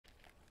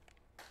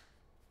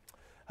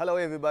Hello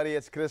everybody,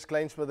 it's Chris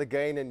Kleinsmith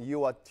again, and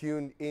you are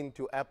tuned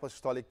into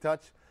Apostolic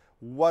Touch.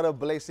 What a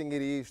blessing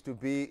it is to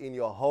be in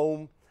your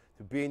home,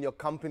 to be in your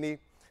company,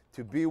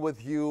 to be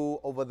with you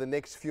over the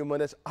next few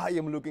minutes. I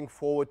am looking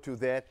forward to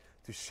that,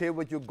 to share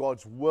with you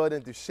God's Word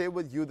and to share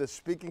with you the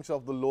speakings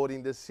of the Lord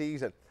in this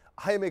season.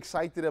 I am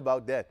excited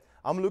about that.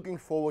 I'm looking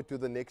forward to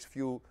the next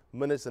few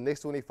minutes, the next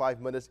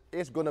 25 minutes.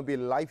 It's going to be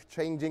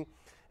life-changing,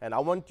 and I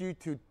want you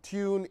to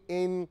tune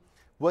in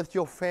with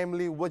your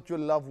family, with your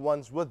loved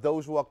ones, with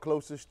those who are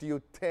closest to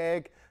you.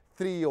 Tag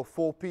 3 or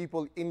 4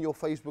 people in your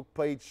Facebook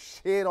page.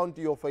 Share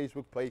onto your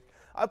Facebook page.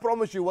 I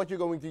promise you what you're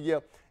going to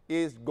hear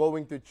is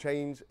going to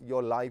change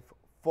your life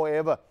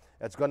forever.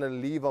 It's going to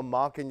leave a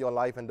mark in your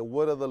life, and the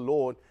word of the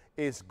Lord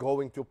is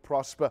going to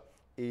prosper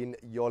in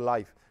your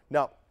life.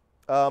 Now,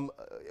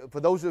 for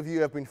those of you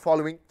who have been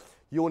following,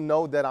 you'll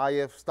know that I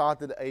have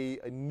started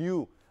a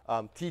new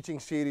teaching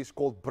series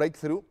called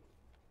Breakthrough.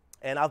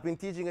 And I've been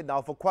teaching it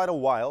now for quite a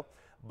while.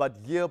 But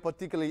here,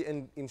 particularly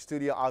in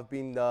studio, I've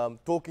been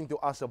talking to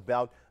us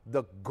about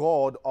the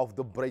God of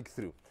the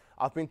breakthrough.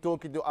 I've been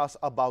talking to us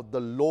about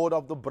the Lord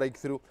of the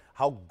breakthrough,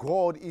 how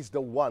God is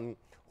the one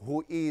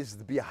who is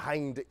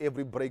behind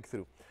every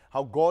breakthrough,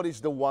 how God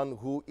is the one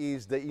who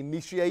is the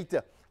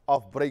initiator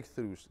of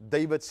breakthroughs.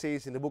 David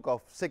says in the book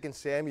of 2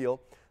 Samuel,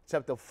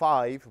 chapter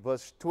 5,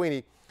 verse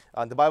 20,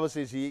 and the Bible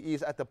says he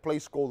is at a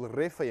place called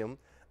Rephaim,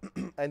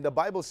 and the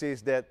Bible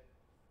says that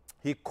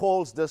he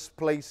calls this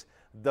place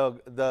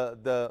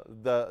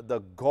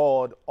the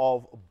God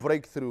of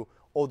breakthrough,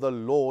 or the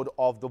Lord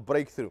of the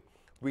breakthrough,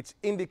 which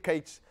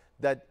indicates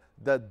that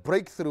the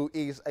breakthrough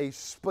is a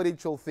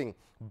spiritual thing.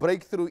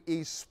 Breakthrough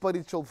is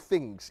spiritual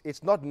things.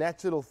 It's not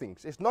natural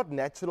things. It's not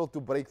natural to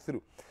break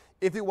through.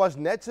 If it was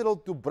natural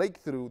to break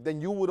through,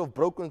 then you would have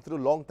broken through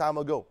a long time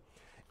ago.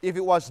 If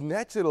it was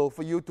natural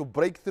for you to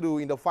break through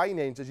in the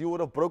finances, you would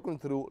have broken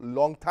through a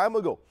long time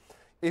ago.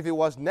 If it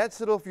was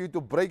natural for you to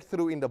break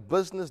through in the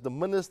business, the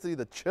ministry,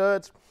 the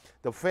church,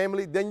 the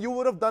family, then you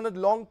would have done it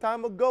long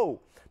time ago.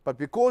 But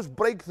because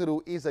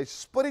breakthrough is a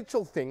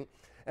spiritual thing,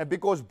 and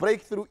because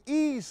breakthrough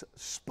is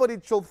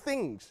spiritual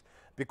things,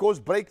 because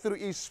breakthrough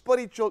is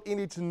spiritual in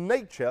its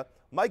nature,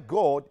 my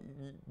God,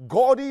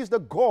 God is the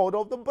God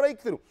of the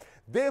breakthrough.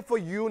 Therefore,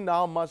 you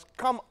now must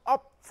come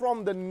up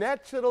from the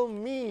natural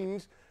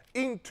means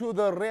into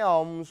the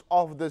realms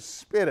of the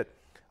Spirit.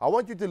 I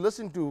want you to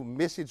listen to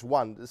message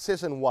 1,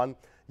 session 1,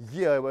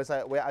 here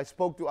where I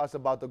spoke to us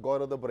about the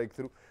God of the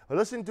breakthrough.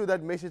 Listen to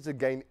that message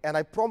again, and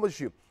I promise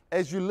you,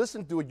 as you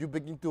listen to it, you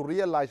begin to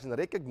realize and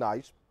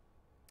recognize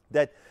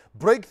that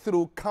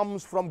breakthrough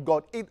comes from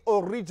God. It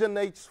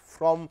originates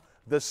from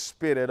the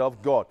Spirit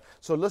of God.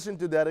 So listen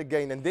to that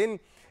again. And then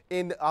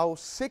in our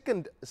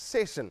second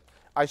session,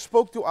 I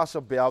spoke to us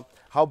about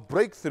how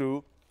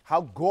breakthrough,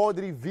 how God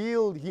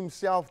revealed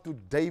himself to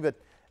David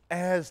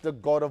as the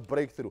God of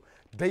breakthrough.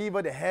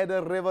 David had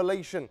a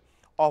revelation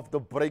of the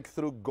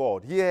breakthrough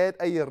God. He had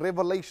a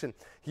revelation.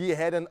 He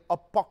had an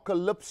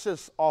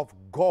apocalypse of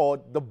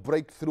God, the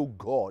breakthrough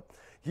God.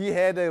 He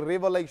had a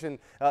revelation.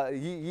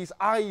 His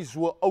eyes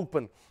were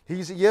open.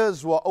 His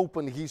ears were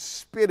open. His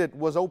spirit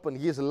was open.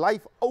 His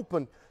life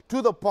opened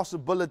to the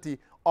possibility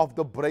of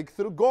the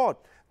breakthrough God.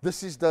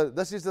 This is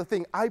the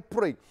thing. I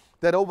pray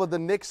that over the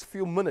next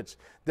few minutes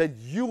that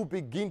you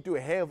begin to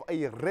have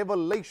a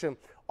revelation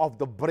of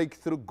the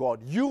breakthrough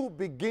God. You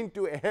begin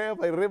to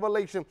have a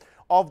revelation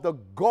of the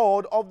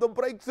God of the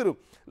breakthrough.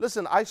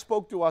 Listen, I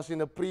spoke to us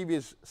in a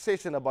previous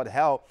session about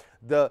how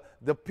the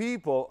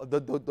people,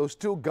 those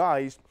 2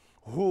 guys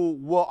who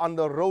were on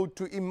the road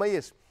to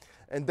Emmaus,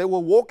 and they were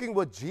walking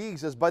with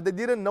Jesus, but they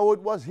didn't know it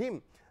was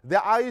him.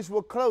 Their eyes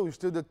were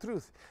closed to the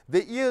truth.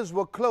 Their ears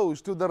were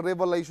closed to the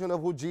revelation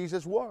of who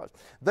Jesus was.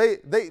 They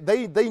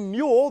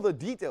knew all the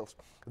details.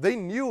 They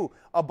knew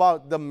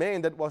about the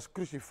man that was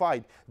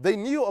crucified. They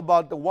knew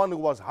about the one who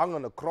was hung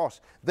on the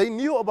cross. They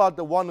knew about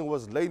the one who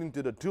was laid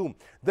into the tomb.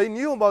 They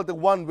knew about the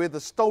one where the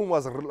stone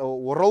was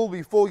rolled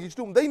before his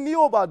tomb. They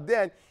knew about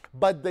that,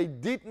 but they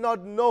did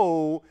not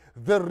know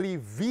the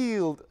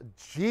revealed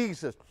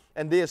Jesus.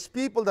 And there's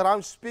people that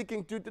I'm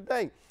speaking to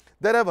today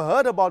that have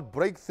heard about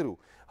breakthrough,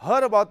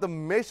 heard about the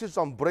message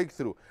on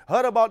breakthrough,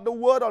 heard about the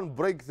word on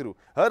breakthrough,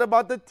 heard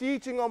about the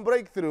teaching on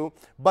breakthrough,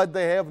 but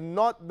they have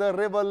not the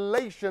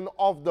revelation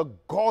of the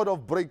God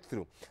of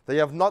breakthrough. They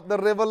have not the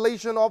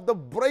revelation of the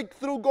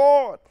breakthrough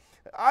God.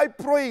 I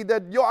pray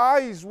that your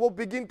eyes will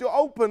begin to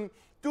open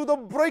to the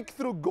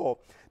breakthrough God,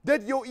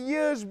 that your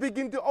ears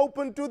begin to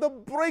open to the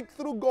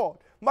breakthrough God.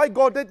 My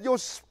God, that your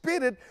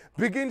spirit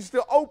begins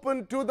to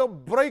open to the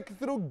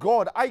breakthrough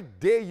God. I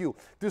dare you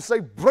to say,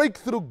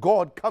 breakthrough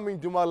God coming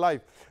to my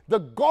life. The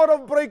God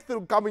of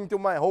breakthrough coming to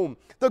my home.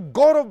 The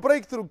God of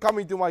breakthrough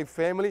coming to my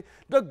family.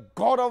 The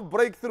God of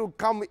breakthrough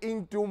come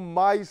into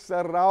my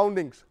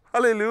surroundings.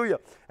 Hallelujah.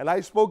 And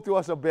I spoke to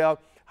us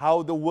about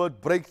how the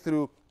word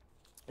breakthrough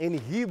in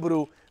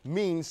Hebrew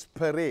means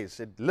Perez.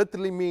 It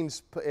literally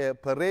means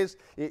Perez.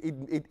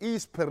 It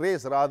is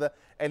Perez rather,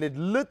 and it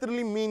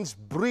literally means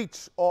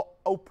breach or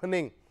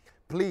opening.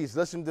 Please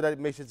listen to that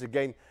message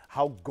again,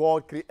 how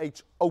God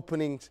creates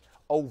openings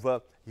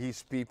over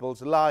his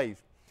people's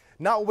lives.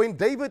 Now, when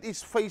David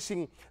is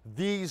facing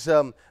this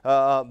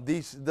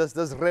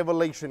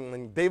revelation,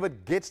 and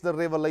David gets the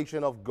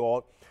revelation of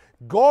God,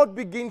 God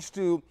begins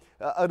to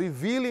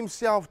reveal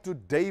himself to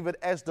David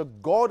as the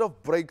God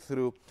of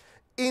breakthrough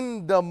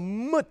in the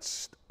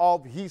midst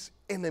of his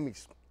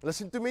enemies.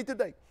 Listen to me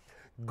today.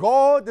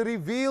 God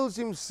reveals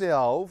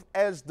himself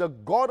as the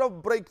God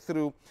of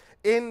breakthrough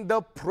in the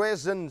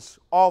presence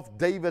of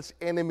David's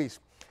enemies,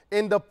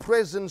 in the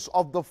presence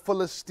of the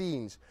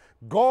Philistines.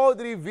 God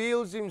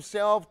reveals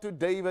himself to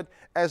David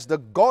as the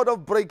God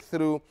of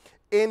breakthrough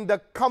in the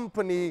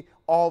company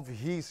of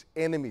his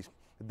enemies.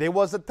 There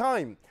was a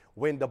time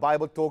when the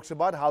Bible talks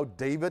about how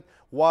David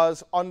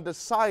was on the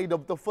side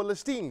of the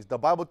Philistines. The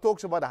Bible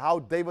talks about how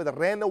David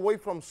ran away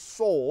from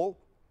Saul,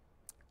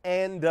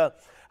 and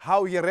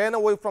how he ran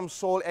away from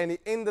Saul and he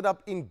ended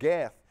up in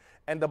Gath.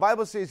 And the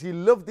Bible says he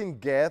lived in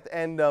Gath,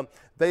 and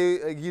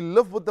he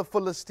lived with the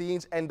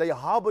Philistines, and they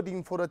harbored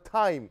him for a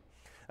time.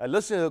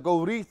 Listen,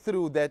 go read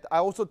through that. I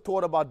also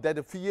taught about that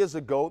a few years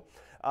ago,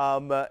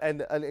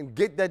 and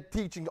get that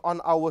teaching on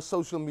our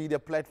social media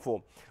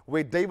platform,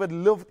 where David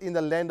lived in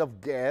the land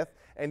of Gath,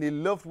 and he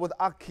lived with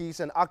Achish,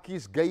 and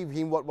Achish gave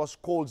him what was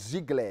called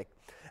Ziklag.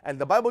 And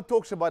the Bible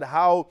talks about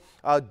how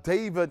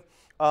David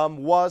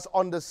was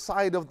on the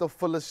side of the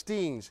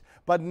Philistines.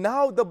 But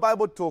now the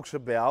Bible talks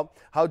about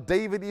how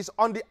David is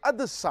on the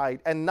other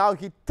side, and now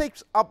he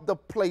takes up the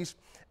place,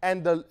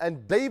 and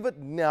David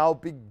now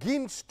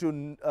begins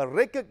to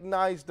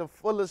recognize the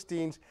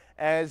Philistines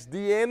as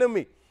the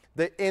enemy,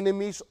 the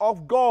enemies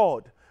of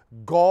God,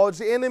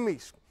 God's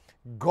enemies,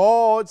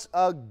 God's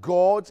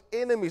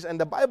enemies. And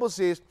the Bible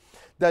says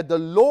that the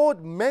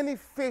Lord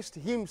manifests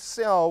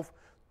himself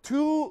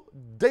to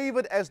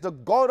David as the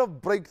God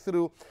of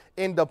breakthrough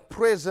in the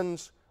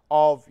presence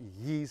of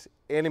his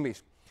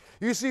enemies.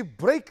 You see,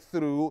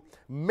 breakthrough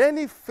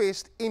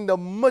manifests in the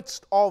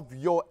midst of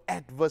your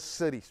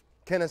adversaries.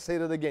 Can I say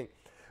that again?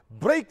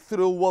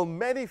 Breakthrough will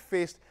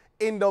manifest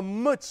in the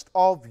midst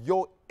of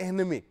your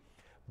enemy.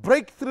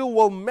 Breakthrough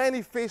will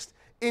manifest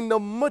in the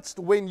midst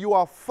when you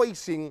are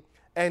facing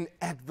an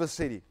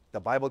adversary. The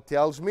Bible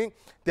tells me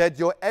that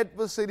your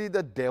adversary,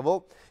 the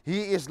devil,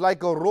 he is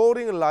like a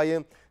roaring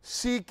lion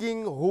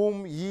seeking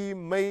whom he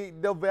may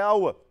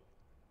devour.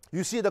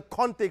 You see, the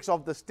context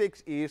of this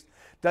text is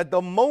that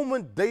the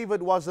moment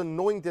David was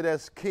anointed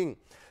as king,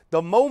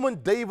 the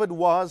moment David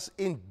was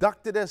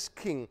inducted as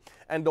king,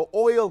 and the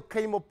oil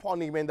came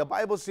upon him, and the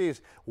Bible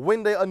says,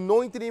 when they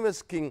anointed him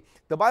as king,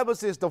 the Bible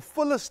says the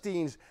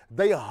Philistines,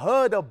 they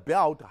heard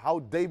about how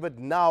David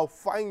now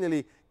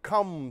finally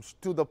comes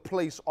to the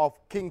place of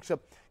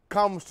kingship,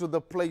 comes to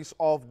the place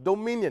of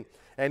dominion,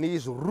 and he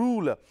is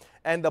ruler.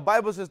 And the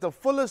Bible says the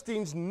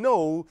Philistines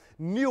knew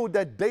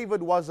that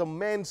David was a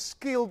man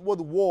skilled with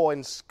war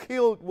and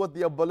skilled with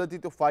the ability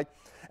to fight,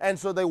 and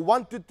so they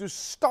wanted to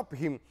stop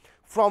him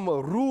from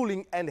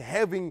ruling and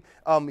having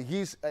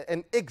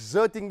and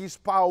exerting his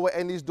power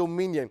and his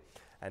dominion.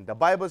 And the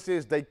Bible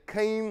says they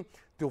came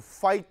to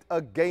fight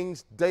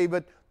against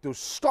David to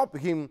stop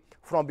him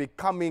from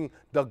becoming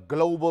the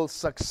global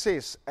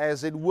success,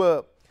 as it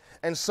were.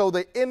 And so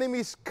the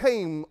enemies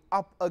came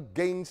up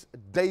against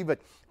David.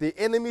 The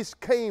enemies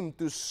came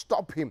to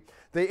stop him.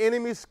 The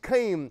enemies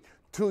came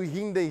to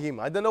hinder him.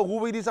 I don't know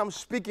who it is I'm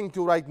speaking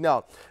to right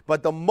now,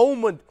 but the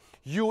moment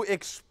you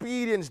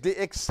experience the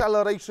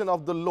acceleration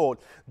of the Lord,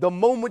 the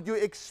moment you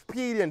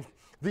experience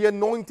the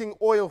anointing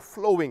oil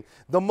flowing,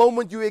 the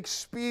moment you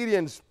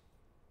experience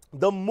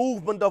the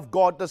movement of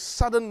God, the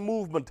sudden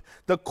movement,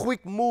 the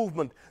quick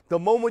movement, the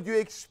moment you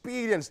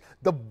experience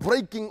the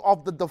breaking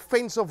of the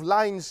defensive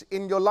lines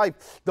in your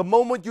life, the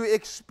moment you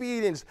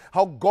experience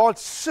how God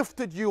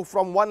shifted you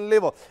from one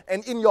level,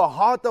 and in your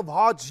heart of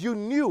hearts you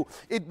knew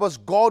it was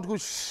God who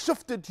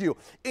shifted you.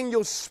 In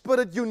your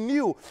spirit you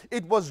knew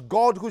it was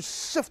God who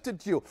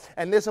shifted you.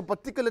 And there's a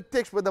particular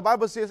text where the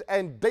Bible says,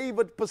 and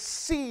David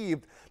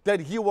perceived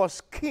that he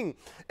was king.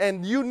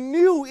 And you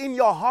knew in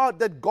your heart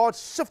that God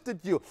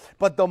shifted you.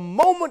 But the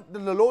moment that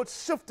the Lord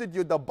shifted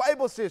you, the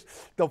Bible says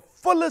the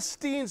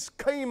Philistines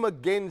came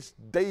against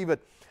David.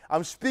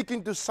 I'm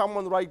speaking to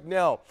someone right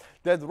now,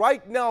 that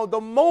right now,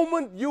 the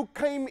moment you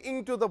came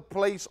into the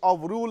place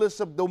of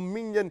rulership,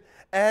 dominion,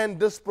 and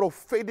this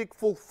prophetic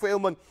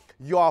fulfillment,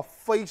 you are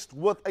faced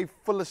with a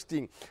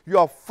Philistine. You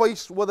are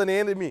faced with an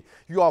enemy.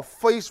 You are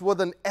faced with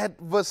an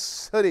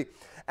adversary.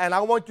 And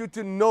I want you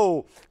to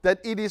know that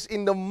it is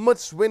in the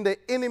midst when the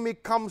enemy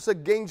comes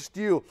against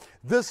you.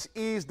 This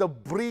is the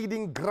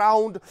breeding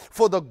ground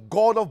for the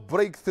God of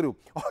breakthrough.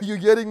 Are you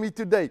hearing me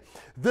today?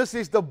 This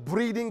is the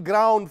breeding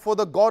ground for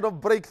the God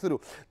of breakthrough.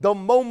 The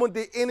moment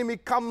the enemy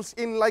comes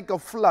in like a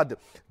flood,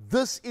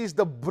 this is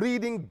the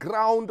breeding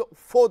ground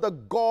for the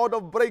God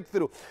of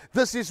breakthrough.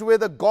 This is where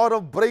the God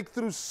of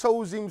breakthrough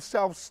sows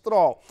himself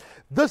strong.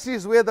 This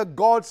is where the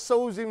God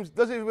sows him.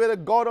 This is where the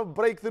God of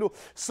breakthrough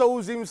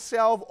sows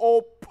himself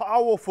all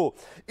powerful.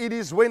 It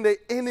is when the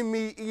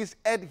enemy is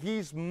at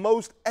his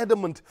most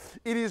adamant.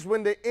 It is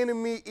when the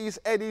enemy is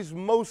at his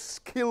most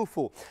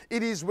skillful.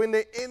 It is when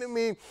the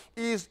enemy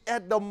is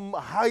at the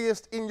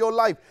highest in your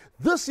life.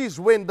 This is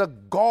when the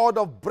God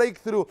of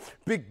breakthrough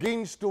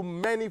begins to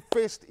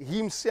manifest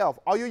himself.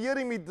 Are you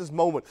hearing me this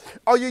moment?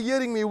 Are you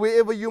hearing me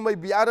wherever you may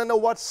be? I don't know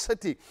what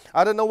city,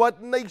 I don't know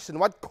what nation,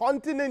 what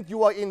continent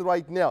you are in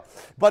right now.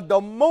 But the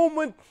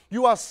moment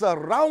you are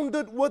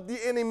surrounded with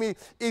the enemy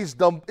is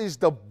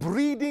the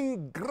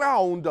breeding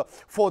ground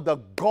for the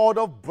God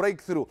of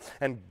breakthrough.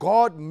 And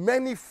God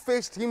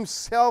manifests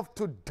himself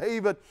to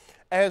David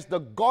as the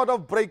God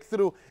of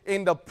breakthrough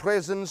in the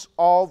presence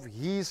of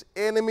his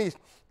enemies.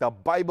 The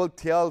Bible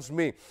tells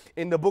me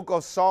in the book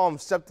of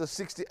Psalms, chapter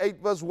 68,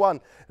 verse 1,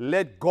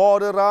 let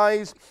God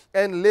arise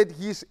and let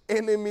his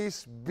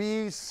enemies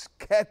be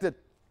scattered.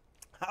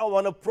 I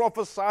want to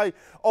prophesy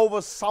over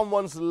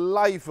someone's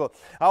life.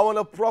 I want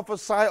to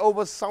prophesy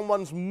over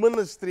someone's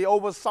ministry,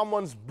 over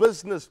someone's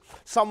business,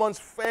 someone's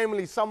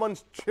family,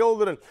 someone's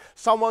children,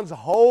 someone's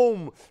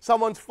home,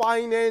 someone's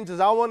finances.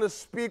 I want to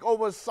speak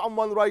over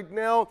someone right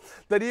now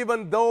that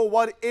even though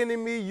what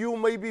enemy you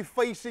may be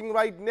facing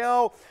right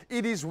now,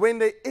 it is when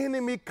the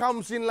enemy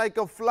comes in like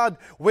a flood,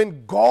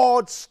 when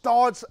God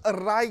starts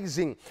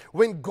arising,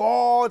 when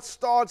God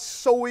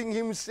starts showing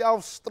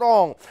himself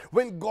strong,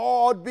 when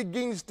God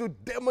begins to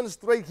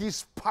demonstrate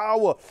his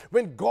power,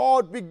 when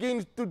God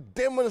begins to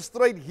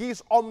demonstrate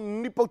his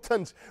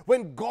omnipotence,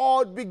 when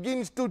God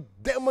begins to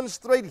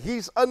demonstrate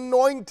his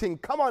anointing.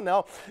 Come on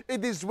now.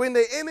 It is when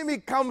the enemy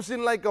comes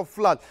in like a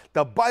flood.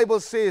 The Bible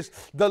says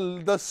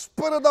the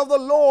Spirit of the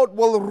Lord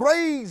will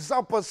raise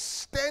up a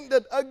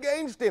standard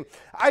against him.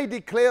 I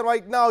declare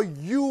right now,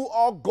 you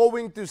are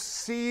going to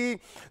see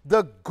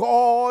the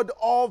God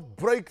of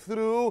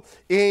breakthrough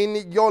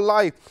in your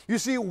life. You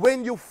see,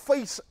 when you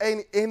face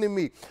an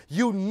enemy,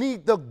 you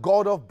need the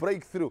God of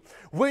breakthrough.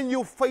 When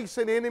you face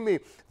an enemy,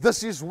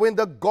 this is when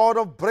the God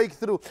of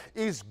breakthrough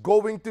is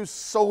going to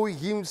show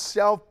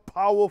himself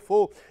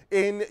powerful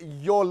in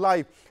your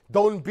life.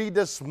 Don't be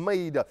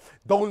dismayed.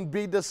 Don't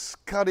be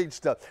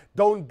discouraged.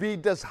 Don't be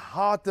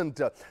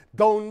disheartened.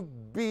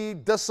 Don't be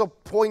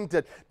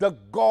disappointed. The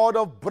God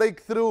of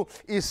breakthrough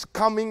is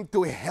coming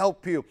to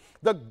help you.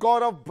 The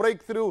God of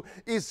breakthrough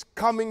is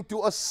coming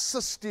to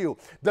assist you.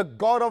 The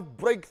God of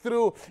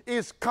breakthrough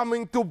is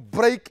coming to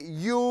break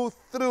you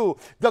through.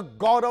 The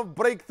God of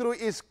breakthrough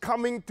is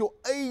coming to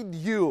aid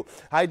you.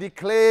 I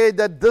declare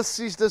that this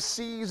is the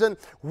season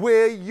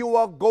where you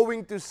are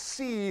going to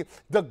see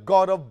the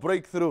God of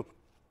breakthrough.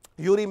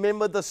 You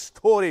remember the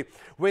story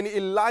when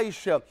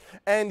Elisha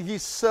and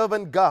his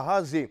servant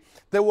Gehazi,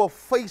 they were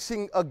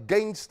facing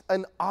against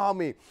an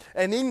army,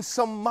 an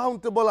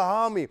insurmountable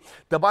army.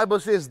 The Bible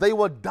says they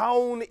were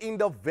down in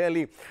the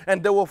valley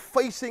and they were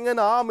facing an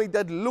army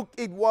that looked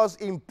it was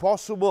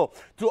impossible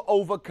to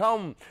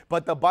overcome.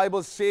 But the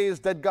Bible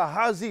says that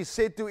Gehazi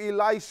said to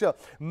Elisha,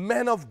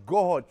 man of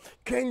God,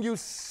 can you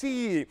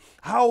see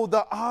how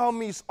the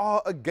armies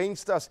are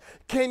against us?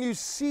 Can you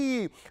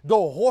see the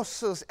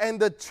horses and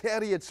the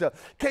chariots?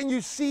 Can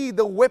you see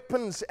the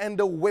weapons and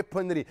the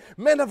weaponry?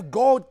 Man of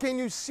God, can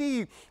you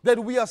see that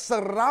we are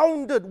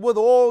surrounded with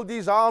all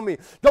these army?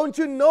 Don't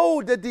you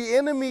know that the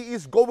enemy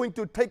is going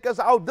to take us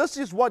out? This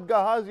is what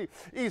Gehazi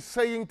is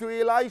saying to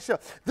Elisha.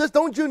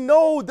 Don't you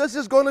know this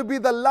is going to be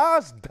the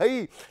last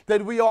day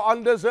that we are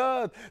on this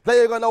earth?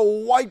 They are going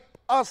to wipe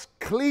us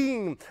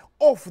clean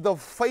off the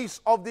face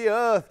of the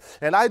earth.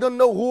 And I don't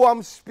know who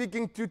I'm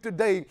speaking to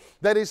today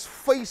that is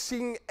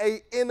facing an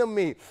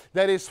enemy,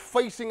 that is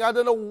facing, I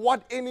don't know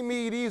what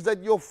enemy it is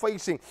that you're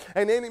facing,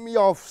 an enemy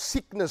of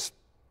sickness,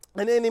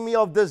 an enemy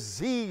of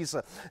disease,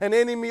 an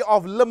enemy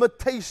of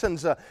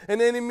limitations, an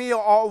enemy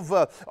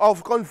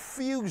of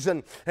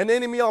confusion, an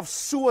enemy of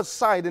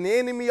suicide, an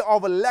enemy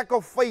of a lack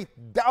of faith,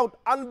 doubt,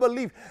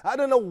 unbelief. I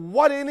don't know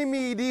what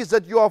enemy it is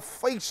that you are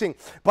facing,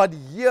 but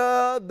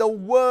hear the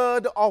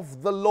word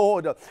of the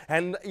Lord.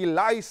 And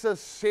Elisha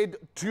said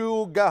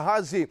to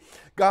Gehazi,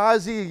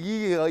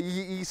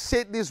 he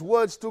said these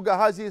words to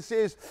Gehazi. He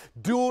says,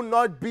 do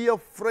not be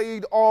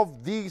afraid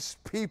of these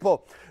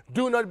people.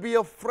 Do not be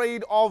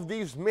afraid of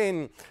these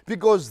men,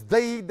 because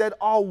they that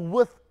are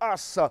with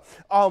us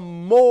are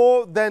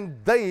more than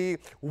they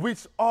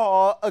which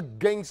are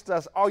against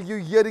us. Are you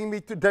hearing me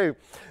today?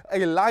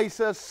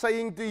 Elisha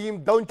saying to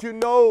him, don't you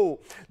know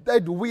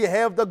that we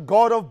have the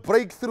God of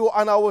breakthrough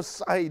on our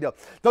side?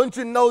 Don't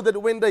you know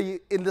that when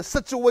the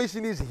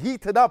situation is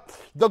heated up,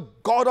 the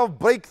God of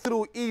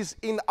breakthrough is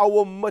in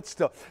our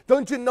midst?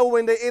 Don't you know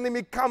when the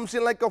enemy comes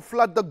in like a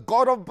flood, the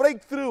God of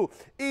breakthrough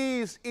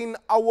is in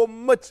our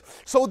midst?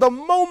 So the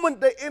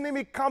moment the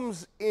enemy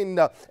comes in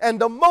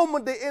and the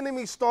moment the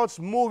enemy starts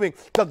moving,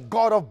 the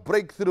God of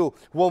breakthrough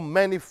will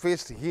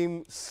manifest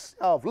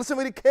himself. Listen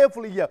very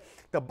carefully here.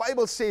 The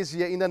Bible says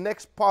here in the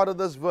next part of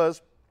this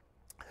verse,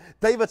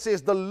 David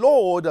says, the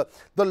Lord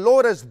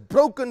has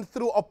broken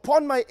through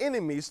upon my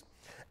enemies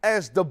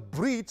as the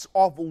breach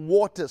of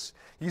waters.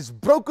 He's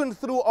broken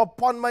through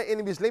upon my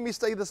enemies. Let me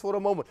say this for a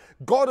moment.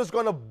 God is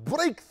going to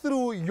break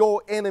through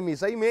your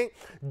enemies. Amen.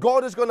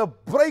 God is going to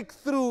break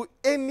through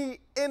any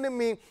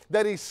enemy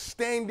that is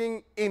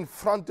standing in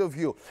front of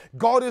you.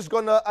 God is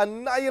going to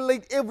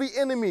annihilate every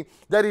enemy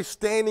that is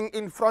standing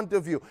in front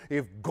of you.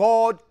 If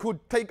God could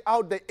take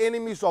out the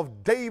enemies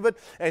of David,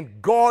 and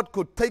God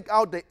could take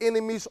out the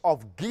enemies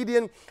of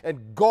Gideon,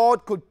 and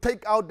God could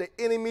take out the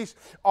enemies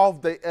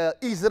of the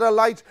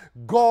Israelites,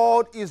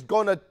 God is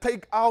going to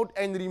take out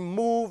and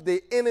remove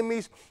the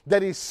enemies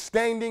that is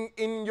standing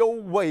in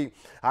your way.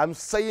 I'm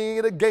saying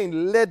it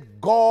again.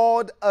 Let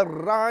God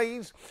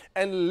arise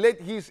and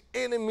let his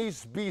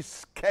enemies be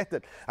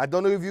scattered. I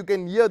don't know if you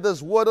can hear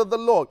this word of the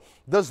Lord.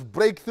 This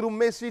breakthrough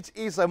message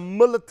is a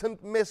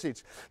militant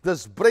message.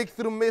 This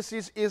breakthrough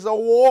message is a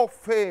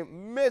warfare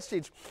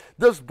message.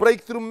 This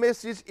breakthrough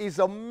message is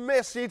a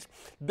message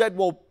that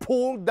will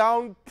pull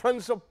down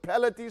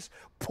principalities,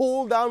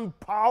 pull down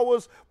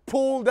powers,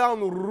 pull down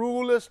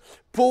rulers,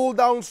 pull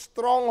down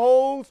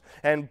strongholds,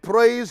 and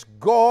praise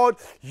God,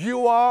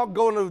 you are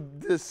going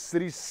to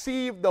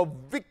receive the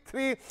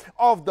victory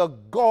of the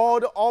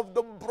God of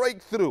the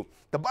breakthrough.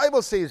 The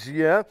Bible says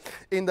here,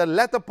 in the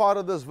latter part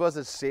of this verse,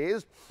 it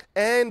says,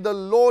 and the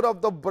Lord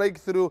of the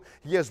breakthrough,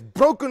 he has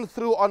broken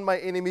through on my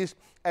enemies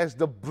as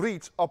the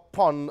breach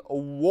upon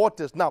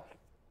waters. Now,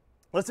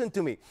 listen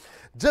to me.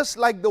 Just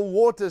like the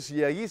waters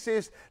here, he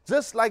says,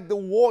 just like the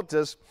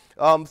waters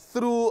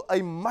through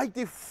a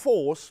mighty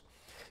force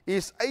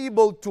is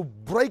able to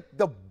break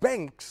the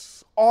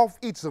banks of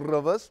its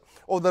rivers,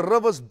 or the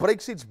rivers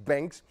breaks its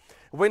banks.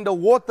 When the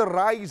water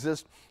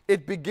rises,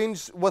 it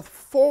begins with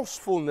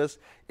forcefulness.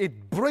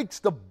 It breaks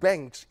the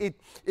banks. It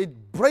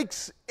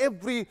breaks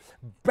every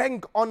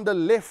bank on the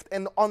left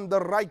and on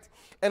the right.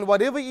 And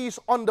whatever is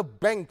on the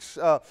banks,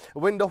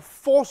 when the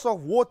force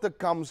of water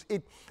comes,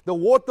 the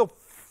water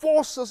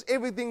forces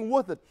everything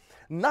with it.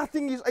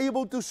 Nothing is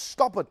able to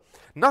stop it.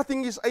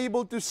 Nothing is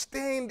able to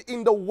stand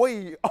in the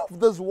way of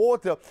this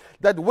water.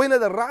 That when it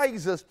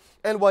rises,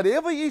 and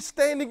whatever is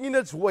standing in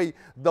its way,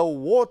 the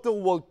water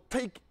will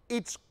take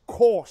its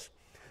course.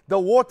 The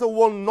water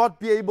will not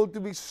be able to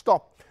be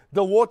stopped.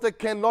 The water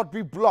cannot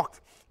be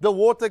blocked. The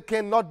water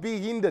cannot be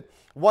hindered.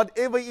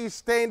 Whatever is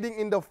standing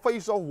in the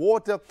face of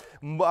water,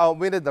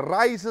 when it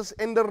rises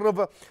in the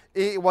river,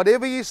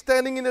 whatever is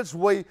standing in its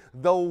way,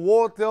 the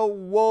water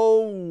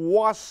will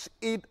wash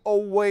it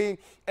away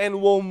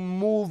and will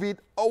move it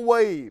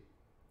away.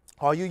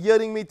 Are you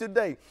hearing me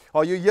today?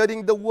 Are you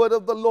hearing the word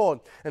of the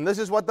Lord? And this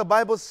is what the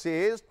Bible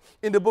says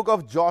in the book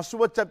of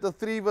Joshua chapter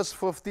 3 verse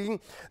 15.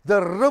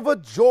 The river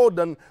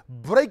Jordan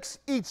breaks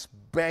its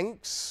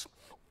banks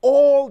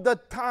all the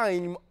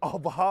time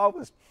of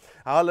harvest.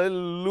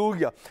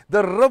 Hallelujah.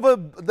 The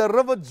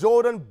river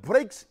Jordan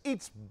breaks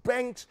its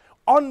banks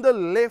on the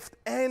left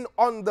and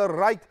on the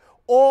right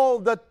all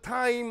the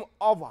time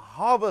of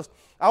harvest.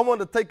 I want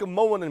to take a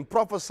moment and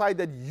prophesy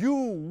that you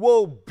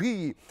will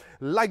be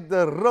like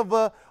the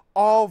river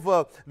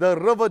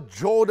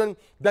Jordan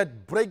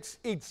that breaks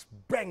its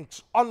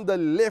banks on the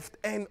left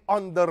and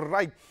on the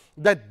right,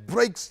 that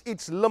breaks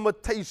its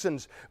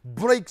limitations,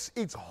 breaks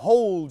its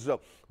holds,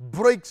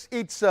 breaks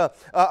its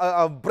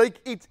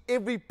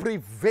every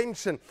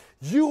prevention.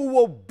 You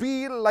will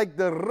be like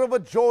the river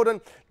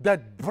Jordan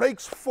that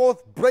breaks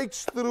forth,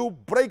 breaks through,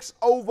 breaks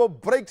over,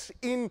 breaks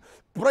in,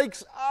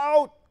 breaks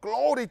out.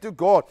 Glory to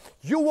God.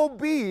 You will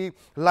be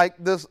like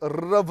this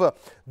river.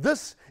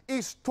 This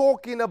is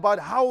talking about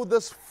how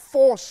this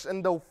force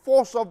and the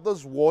force of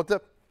this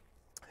water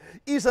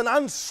is an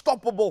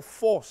unstoppable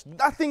force.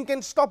 Nothing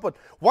can stop it.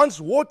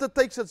 Once water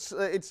takes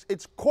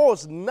its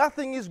course,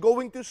 nothing is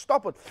going to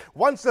stop it.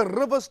 Once the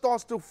river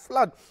starts to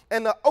flood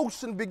and the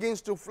ocean begins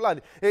to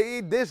flood,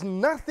 there's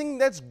nothing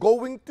that's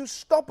going to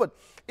stop it.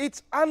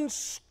 It's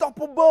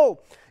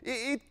unstoppable.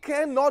 It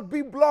cannot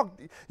be blocked.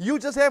 You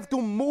just have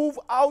to move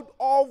out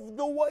of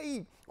the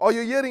way. Are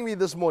you hearing me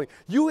this morning?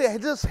 You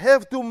just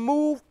have to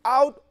move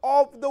out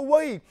of the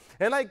way.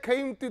 And I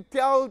came to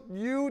tell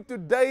you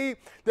today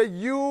that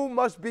you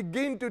must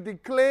begin to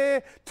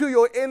declare to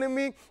your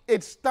enemy,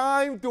 it's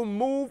time to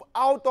move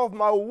out of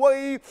my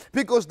way,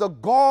 because the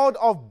God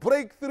of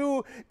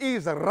breakthrough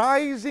is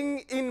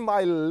rising in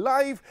my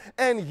life,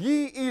 and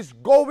he is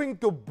going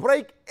to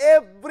break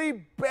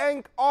every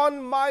bank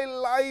on my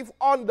life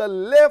on the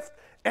left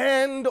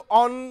and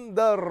on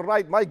the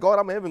right. My God,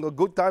 I'm having a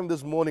good time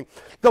this morning.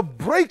 The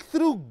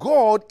breakthrough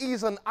God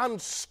is an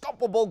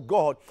unstoppable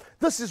God.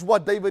 This is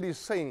what David is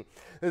saying.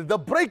 The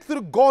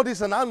breakthrough God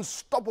is an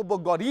unstoppable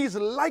God. He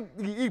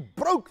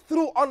broke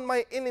through on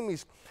my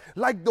enemies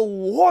like the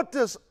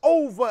waters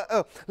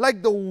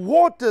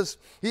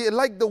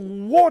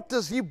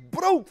he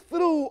broke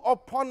through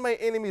upon my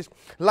enemies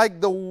like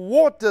the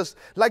waters,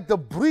 like the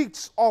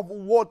breach of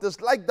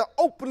waters, like the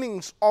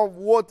openings of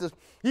waters.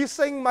 He's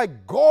saying my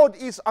God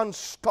is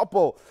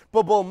unstoppable.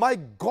 My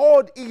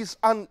God is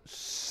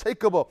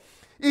unshakable.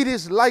 It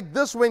is like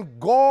this when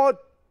God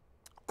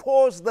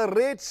caused the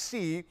Red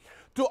Sea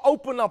to to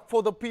open up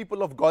for the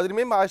people of God.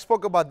 Remember, I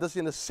spoke about this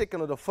in the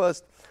second or the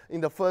first,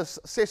 in the first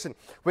session,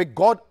 where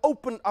God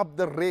opened up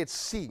the Red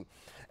Sea.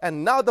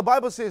 And now the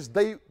Bible says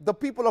the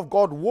people of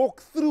God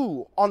walked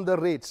through on the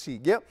Red Sea.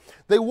 Yeah?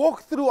 They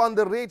walked through on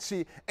the Red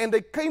Sea and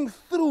they came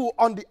through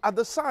on the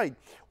other side.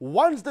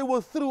 Once they were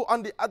through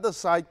on the other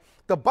side,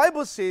 the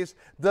Bible says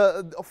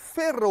the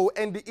Pharaoh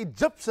and the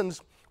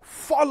Egyptians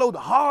followed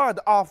hard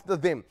after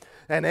them.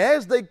 And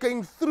as they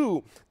came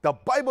through, the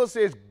Bible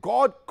says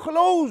God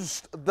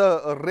closed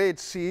the Red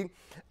Sea,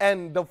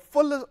 and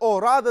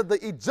the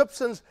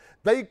Egyptians,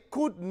 they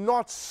could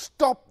not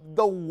stop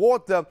the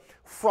water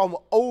from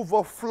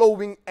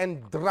overflowing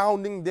and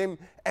drowning them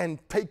and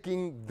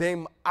taking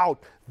them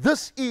out.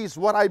 This is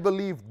what I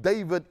believe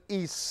David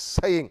is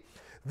saying.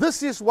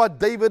 This is what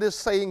David is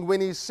saying when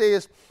he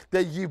says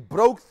that ye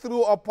broke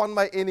through upon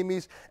my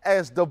enemies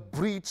as the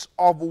breach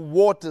of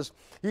waters.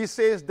 He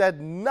says that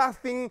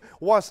nothing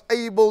was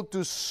able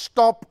to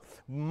stop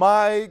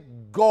my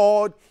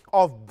God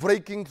of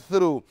breaking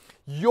through.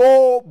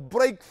 Your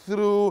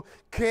breakthrough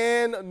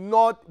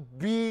cannot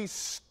be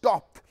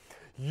stopped.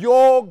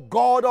 Your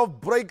God of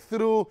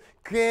breakthrough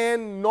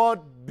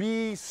cannot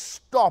be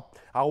stopped.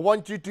 I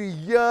want you to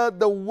hear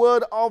the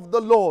word of the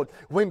Lord.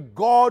 When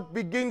God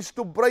begins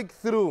to break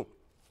through,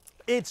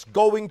 it's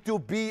going to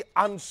be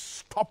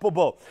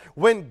unstoppable.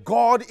 When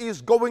God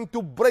is going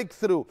to break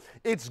through,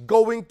 it's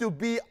going to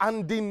be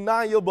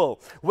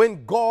undeniable.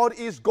 When God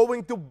is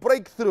going to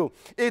break through,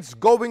 it's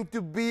going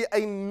to be a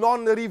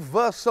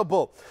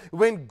non-reversible.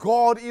 When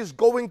God is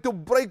going to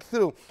break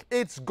through,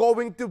 it's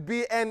going to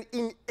be an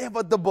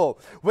inevitable.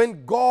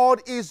 When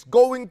God is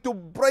going to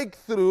break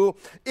through,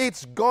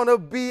 it's going to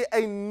be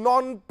a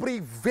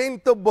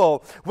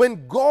non-preventable.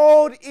 When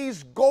God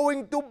is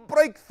going to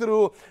break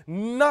through,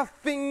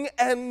 nothing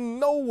and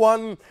no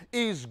one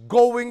is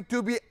going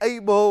to be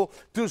able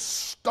to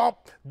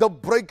stop the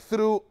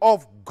breakthrough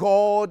of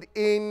God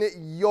in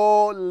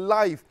your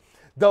life.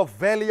 The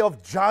valley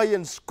of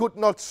giants could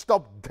not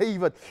stop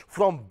David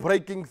from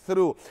breaking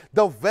through.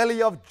 The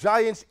valley of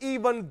giants,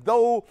 even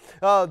though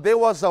there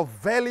was a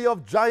valley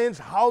of giants,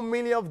 how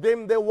many of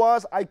them there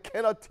was, I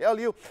cannot tell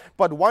you.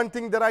 But one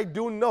thing that I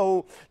do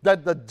know,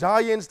 that the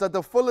giants, that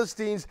the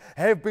Philistines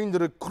have been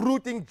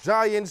recruiting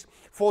giants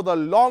for the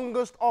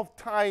longest of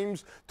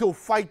times to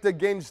fight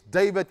against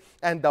David.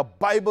 And the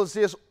Bible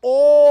says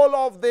all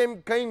of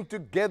them came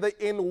together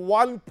in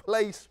one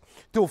place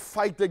to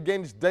fight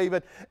against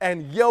David.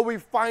 And here we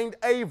find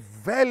a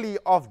valley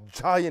of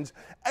giants,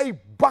 a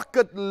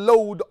bucket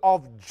load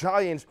of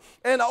giants,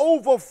 an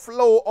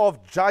overflow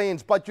of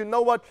giants. But you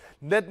know what?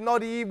 That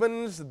not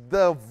even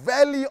the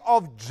valley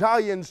of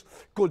giants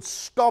could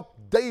stop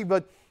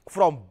David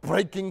from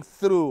breaking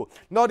through.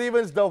 Not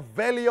even the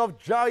valley of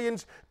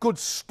giants could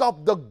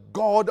stop the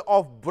God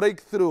of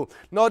breakthrough.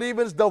 Not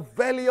even the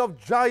valley of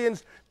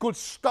giants could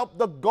stop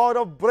the God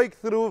of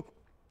breakthrough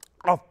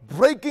of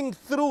breaking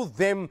through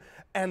them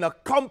and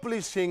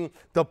accomplishing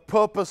the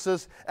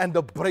purposes and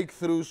the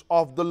breakthroughs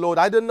of the Lord.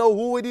 I don't know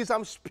who it is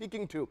I'm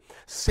speaking to.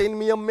 Send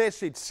me a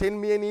message.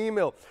 Send me an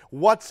email.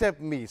 WhatsApp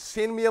me.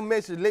 Send me a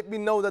message. Let me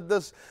know that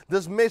this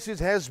message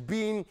has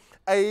been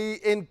an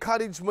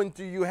encouragement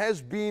to you,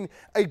 has been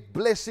a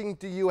blessing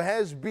to you,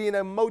 has been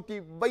a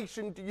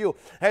motivation to you,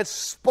 has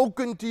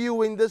spoken to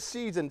you in this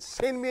season.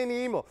 Send me an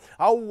email.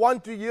 I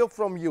want to hear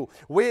from you.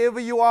 Wherever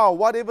you are,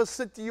 whatever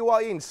city you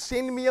are in,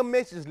 send me a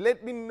message.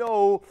 Let me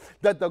know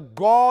that the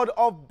God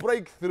of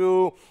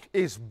breakthrough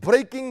is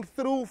breaking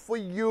through for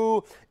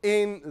you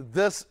in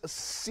this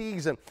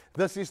season.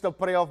 This is the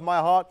prayer of my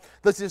heart.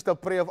 This is the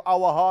prayer of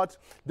our hearts,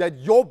 that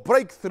your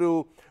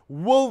breakthrough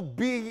will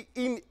be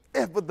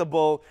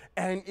inevitable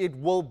and it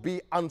will be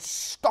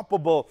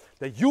unstoppable.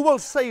 That you will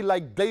say,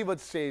 like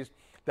David says,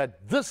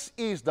 that this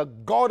is the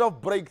God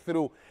of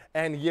breakthrough,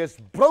 and he has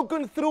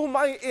broken through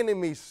my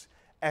enemies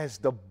as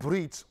the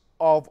breach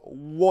of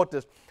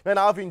waters. And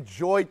I've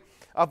enjoyed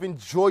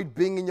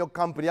being in your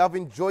company. I've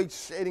enjoyed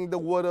sharing the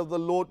word of the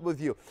Lord with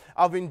you.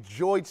 I've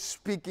enjoyed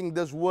speaking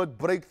this word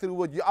breakthrough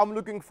with you. I'm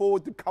looking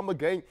forward to come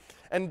again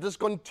and just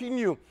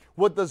continue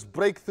with this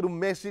breakthrough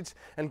message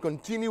and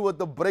continue with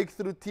the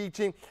breakthrough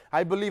teaching.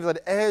 I believe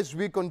that as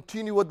we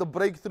continue with the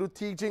breakthrough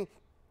teaching,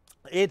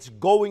 it's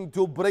going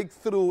to break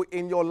through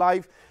in your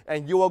life,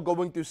 and you are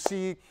going to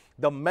see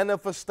the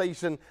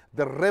manifestation,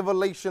 the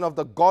revelation of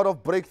the God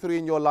of breakthrough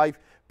in your life,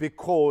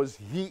 because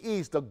he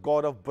is the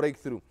God of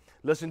breakthrough.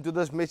 Listen to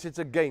this message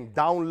again.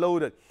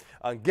 Download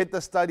it. Get the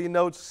study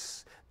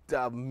notes.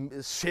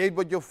 Share it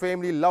with your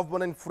family, loved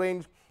one, and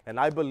friends. And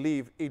I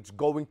believe it's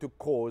going to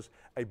cause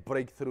a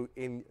breakthrough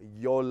in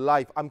your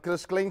life. I'm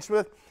Chris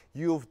Klainsmith.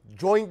 You've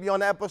joined me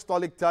on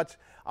Apostolic Touch.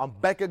 I'm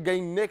back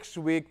again next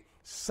week.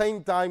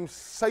 Same time,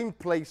 same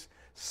place,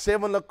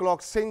 7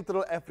 o'clock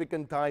Central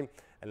African time.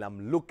 And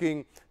I'm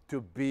looking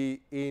to be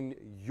in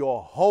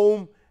your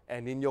home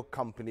and in your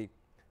company.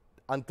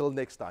 Until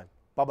next time.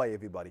 Bye-bye,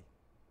 everybody.